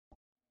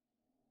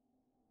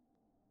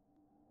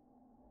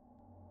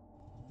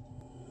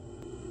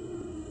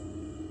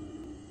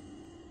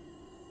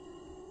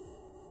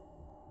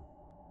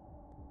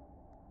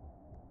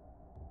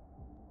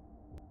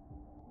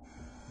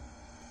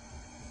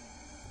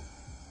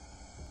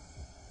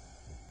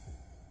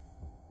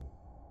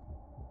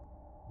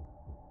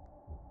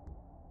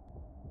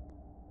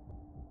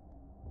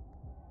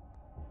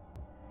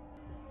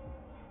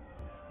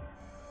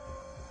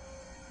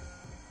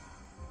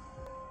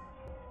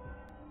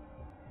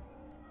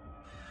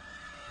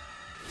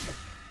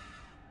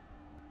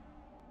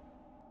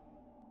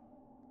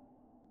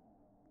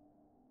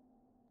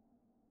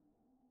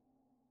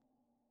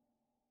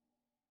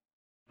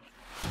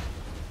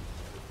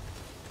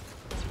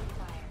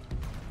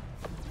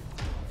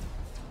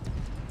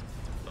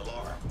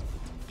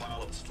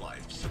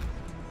lives.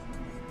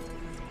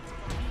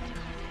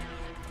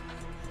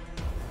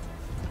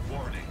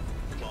 Warning,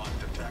 clock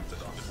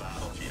detected on the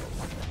battlefield.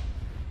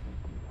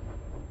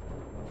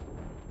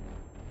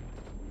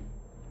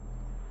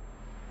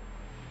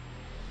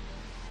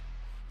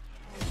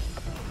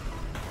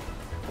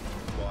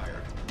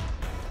 Wired.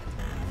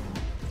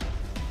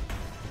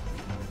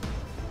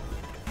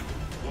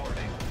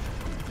 Warning.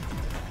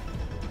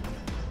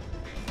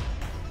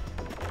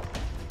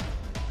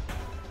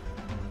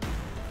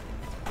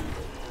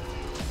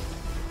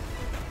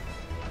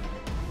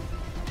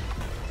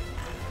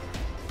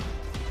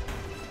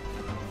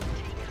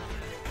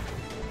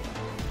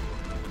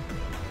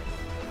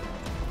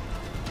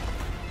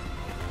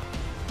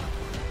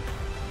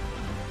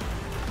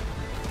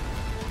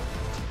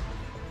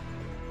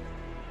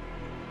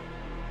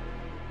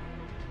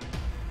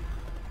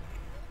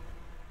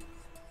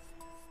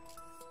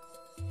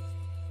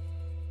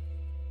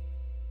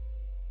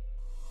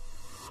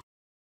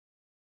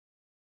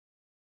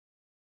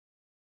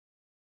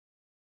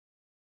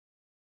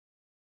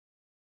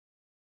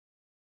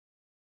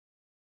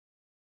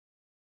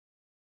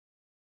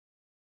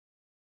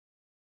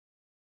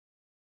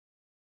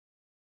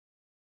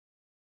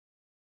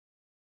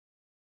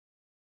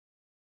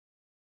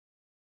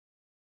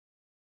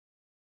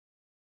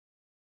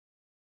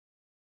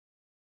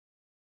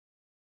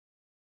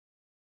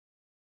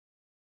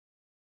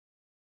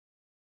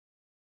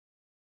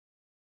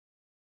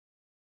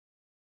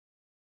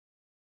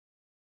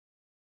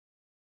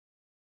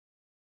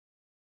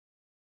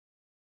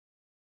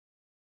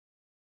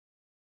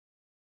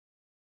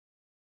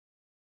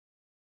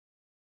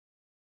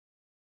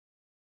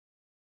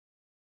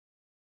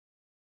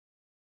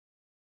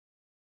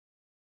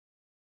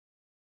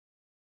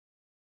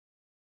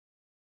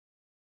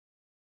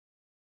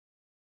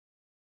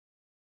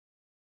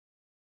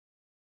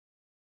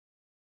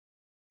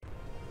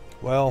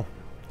 Well,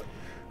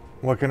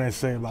 what can I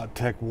say about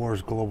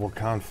Techwars Global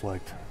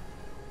Conflict?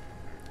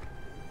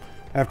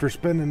 After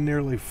spending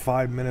nearly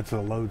 5 minutes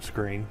of load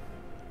screen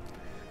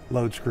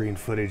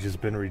footage has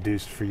been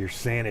reduced for your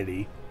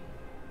sanity.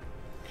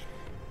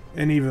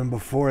 And even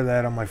before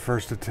that, on my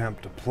first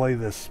attempt to play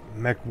this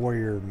Mech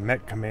Warrior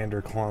Mech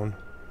Commander clone,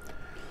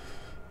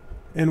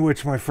 in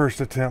which my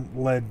first attempt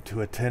led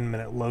to a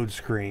 10-minute load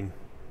screen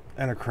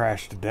and a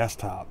crashed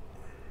desktop.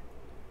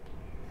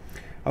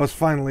 I was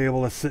finally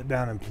able to sit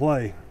down and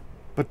play,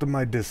 but to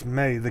my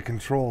dismay, the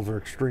controls are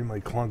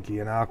extremely clunky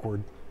and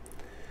awkward.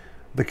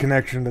 The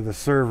connection to the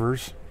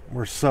servers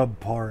were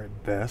subpar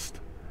at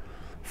best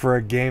for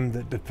a game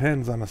that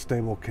depends on a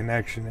stable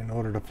connection in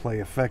order to play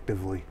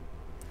effectively.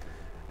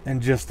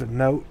 And just a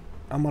note,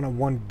 I'm on a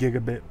 1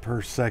 gigabit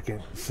per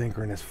second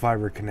synchronous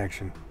fiber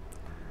connection,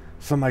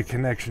 so my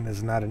connection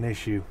is not an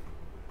issue.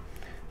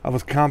 I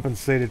was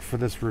compensated for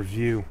this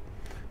review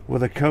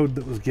with a code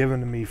that was given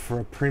to me for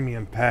a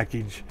premium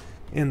package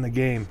in the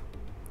game,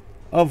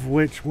 of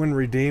which, when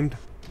redeemed,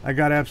 I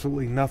got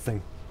absolutely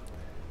nothing.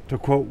 To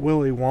quote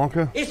Willy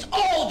Wonka, "It's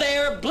all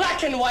there,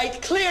 black and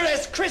white, clear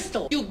as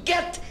crystal. You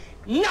get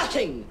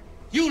nothing.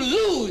 You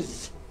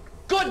lose.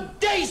 Good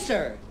day,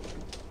 sir."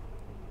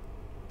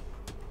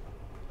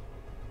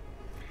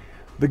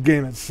 the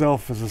game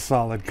itself is a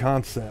solid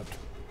concept,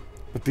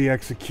 but the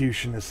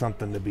execution is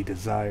something to be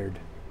desired.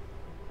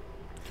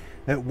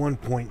 At one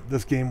point,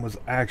 this game was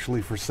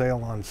actually for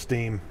sale on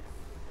Steam.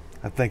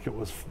 I think it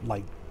was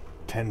like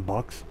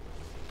 $10.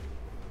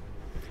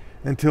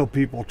 Until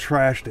people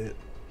trashed it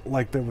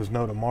like there was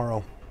no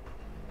tomorrow.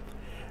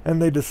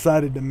 And they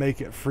decided to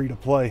make it free to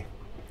play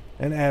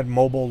and add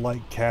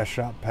mobile-like cash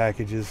shop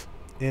packages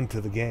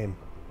into the game,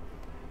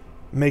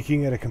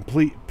 making it a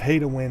complete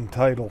pay-to-win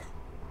title.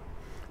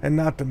 And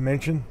not to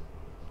mention,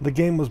 the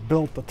game was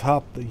built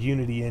atop the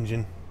Unity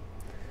engine.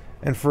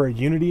 And for a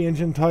Unity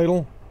engine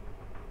title,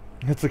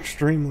 it's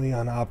extremely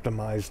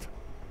unoptimized.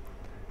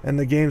 And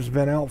the game's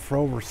been out for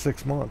over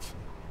 6 months.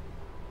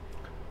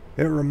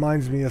 It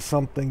reminds me of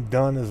something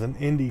done as an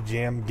indie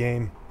jam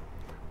game,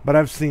 but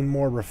I've seen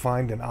more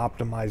refined and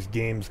optimized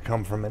games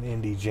come from an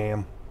indie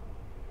jam.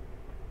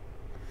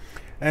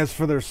 As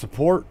for their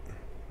support,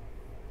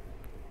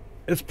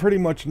 it's pretty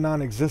much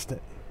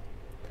non-existent.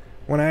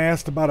 When I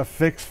asked about a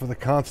fix for the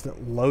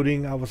constant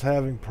loading I was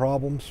having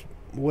problems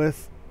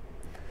with,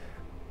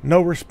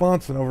 no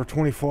response in over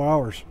 24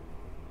 hours.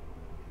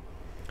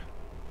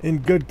 In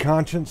good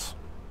conscience,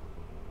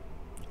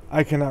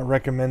 I cannot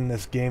recommend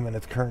this game in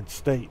its current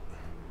state.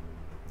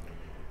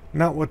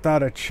 Not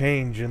without a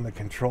change in the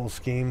control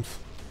schemes,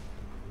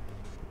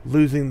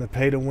 losing the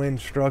pay-to-win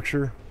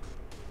structure,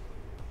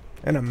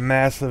 and a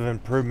massive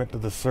improvement to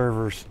the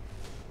servers,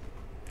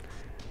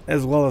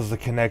 as well as the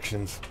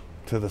connections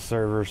to the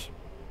servers.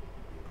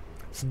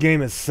 This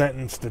game is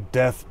sentenced to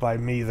death by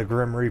me, the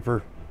Grim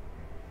Reaper,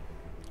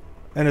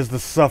 and is to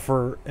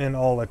suffer in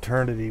all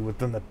eternity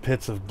within the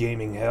pits of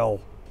gaming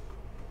hell.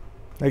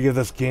 I give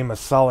this game a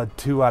solid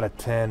 2 out of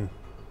 10.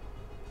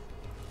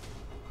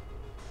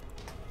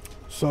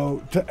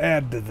 So, to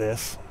add to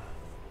this,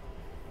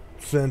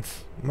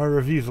 since my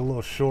review's a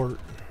little short,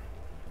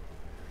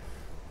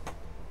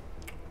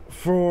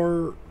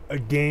 For a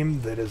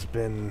game that has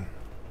been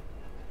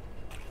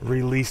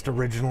released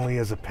originally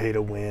as a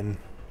pay-to-win,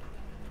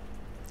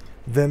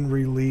 then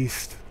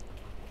released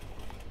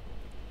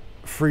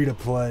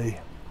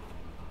free-to-play.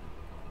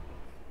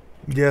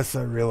 Yes,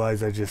 I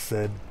realize I just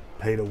said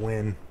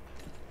pay-to-win,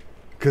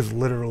 because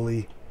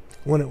literally,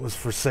 when it was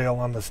for sale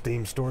on the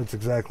Steam store, it's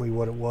exactly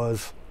what it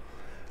was.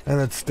 And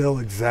it's still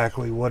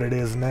exactly what it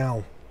is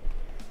now,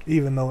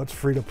 even though it's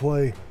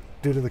free-to-play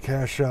due to the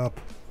cash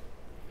shop.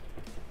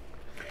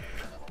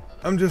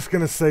 I'm just going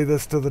to say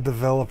this to the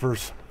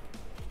developers.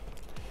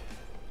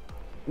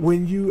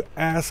 When you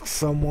ask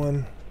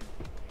someone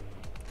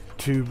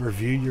to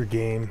review your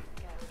game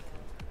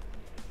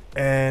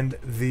and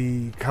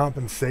the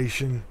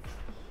compensation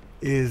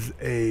is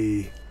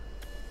a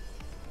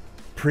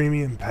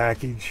premium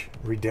package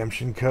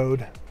redemption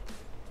code,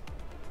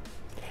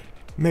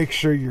 make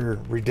sure your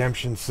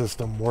redemption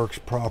system works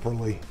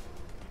properly.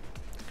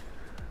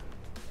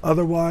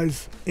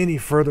 Otherwise, any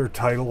further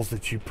titles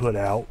that you put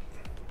out,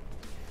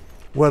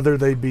 whether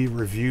they be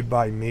reviewed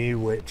by me,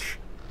 which,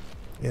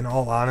 in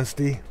all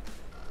honesty,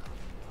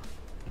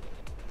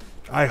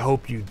 I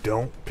hope you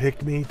don't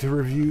pick me to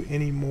review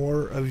any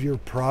more of your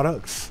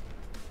products.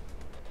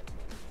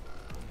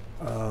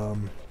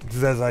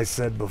 Because as I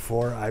said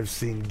before, I've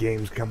seen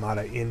games come out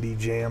of indie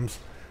jams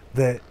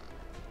that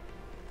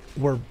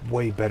were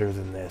way better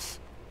than this.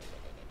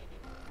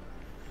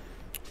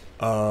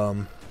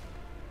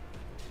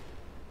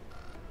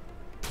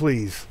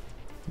 Please,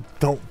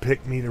 don't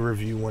pick me to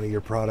review one of your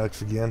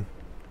products again.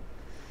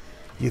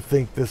 You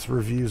think this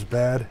review's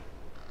bad?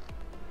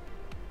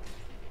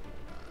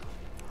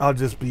 I'll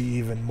just be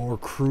even more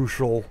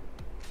crucial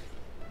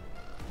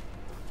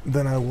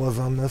than I was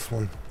on this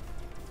one.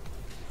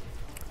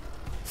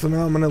 So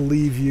now I'm going to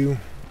leave you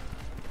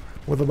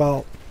with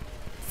about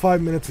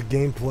 5 minutes of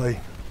gameplay.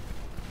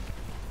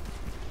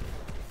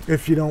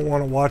 If you don't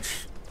want to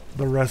watch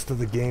the rest of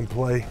the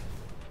gameplay,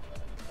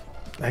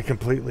 I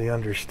completely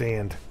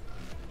understand.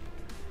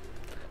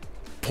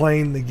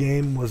 Playing the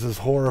game was as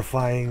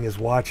horrifying as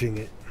watching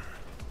it.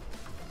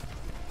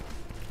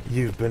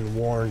 You've been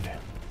warned.